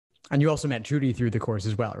And you also met Judy through the course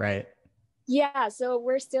as well, right? Yeah, so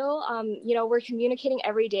we're still, we're communicating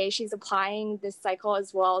every day. She's applying this cycle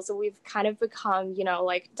as well. So we've kind of become,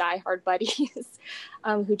 like diehard buddies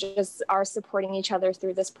who just are supporting each other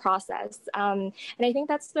through this process. And I think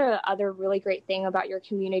that's the other really great thing about your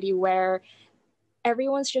community where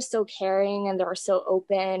everyone's just so caring and they're so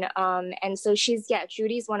open. And so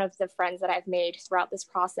Judy's one of the friends that I've made throughout this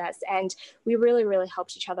process. And we really, really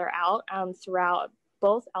helped each other out throughout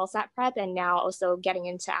both LSAT prep and now also getting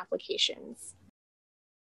into applications.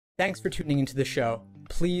 Thanks for tuning into the show.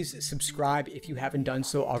 Please subscribe if you haven't done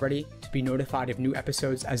so already to be notified of new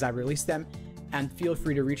episodes as I release them. And feel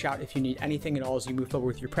free to reach out if you need anything at all as you move forward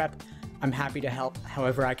with your prep. I'm happy to help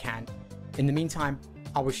however I can. In the meantime,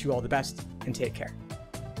 I wish you all the best and take care.